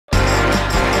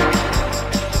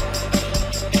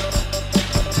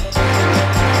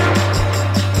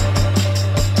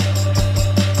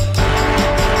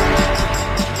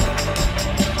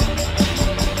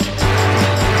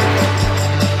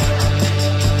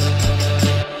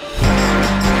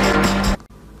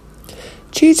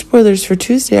Speed spoilers for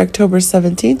Tuesday, October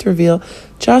 17th reveal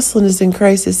Jocelyn is in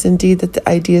crisis indeed, that the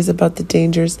ideas about the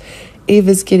dangers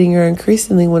Ava's getting are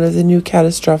increasingly one of the new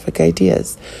catastrophic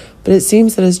ideas. But it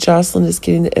seems that as Jocelyn is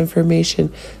getting the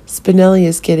information Spinelli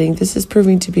is getting, this is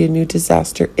proving to be a new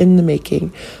disaster in the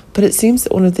making. But it seems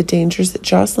that one of the dangers that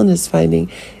Jocelyn is finding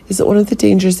is that one of the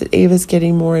dangers that Ava's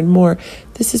getting more and more,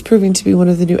 this is proving to be one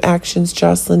of the new actions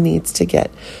Jocelyn needs to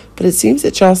get. But it seems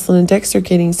that Jocelyn and Dex are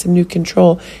gaining some new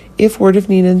control if word of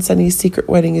Nina and Sunny's secret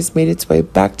wedding has made its way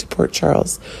back to Port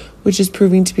Charles, which is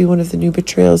proving to be one of the new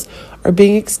betrayals, are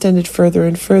being extended further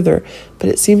and further. But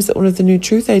it seems that one of the new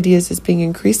truth ideas is being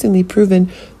increasingly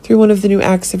proven through one of the new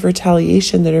acts of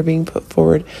retaliation that are being put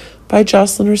forward by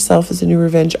Jocelyn herself as a new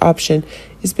revenge option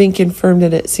is being confirmed,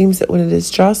 and it seems that when it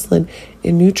is Jocelyn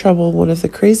in new trouble, one of the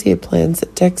crazy plans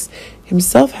that Dex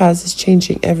himself has is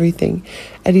changing everything.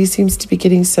 Eddie seems to be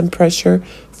getting some pressure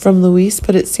from Luis,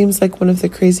 but it seems like one of the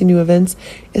crazy new events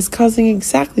is causing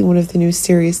exactly one of the new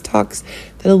serious talks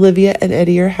that Olivia and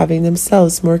Eddie are having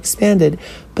themselves more expanded.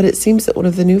 But it seems that one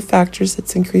of the new factors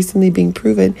that's increasingly being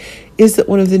proven is that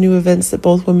one of the new events that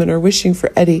both women are wishing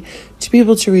for Eddie to be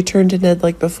able to return to Ned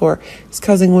like before is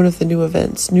causing one of the new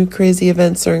events. New crazy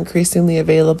events are increasingly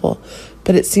available.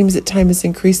 But it seems that time is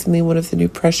increasingly one of the new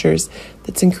pressures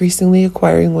that's increasingly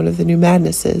acquiring one of the new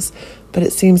madnesses. But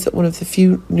it seems that one of the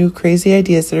few new crazy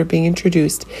ideas that are being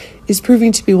introduced is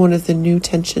proving to be one of the new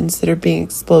tensions that are being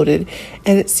exploded.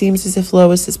 And it seems as if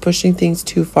Lois is pushing things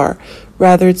too far.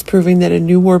 Rather, it's proving that a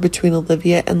new war between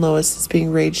Olivia and Lois is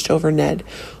being waged over Ned.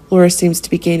 Laura seems to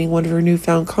be gaining one of her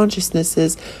newfound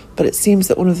consciousnesses, but it seems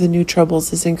that one of the new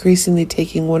troubles is increasingly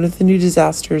taking one of the new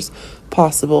disasters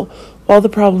possible. While the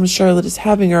problems Charlotte is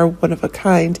having are one of a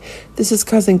kind, this is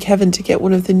causing Kevin to get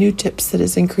one of the new tips that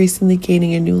is increasingly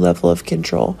gaining a new level of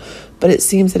control. But it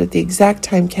seems that at the exact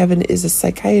time Kevin is a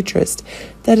psychiatrist,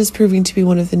 that is proving to be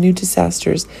one of the new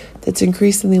disasters that's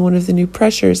increasingly one of the new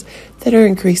pressures that are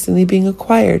increasingly being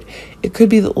acquired. It could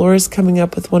be that Laura's coming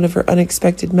up with one of her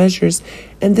unexpected measures,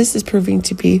 and this is proving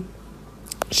to be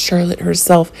Charlotte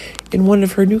herself in one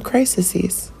of her new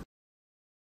crises.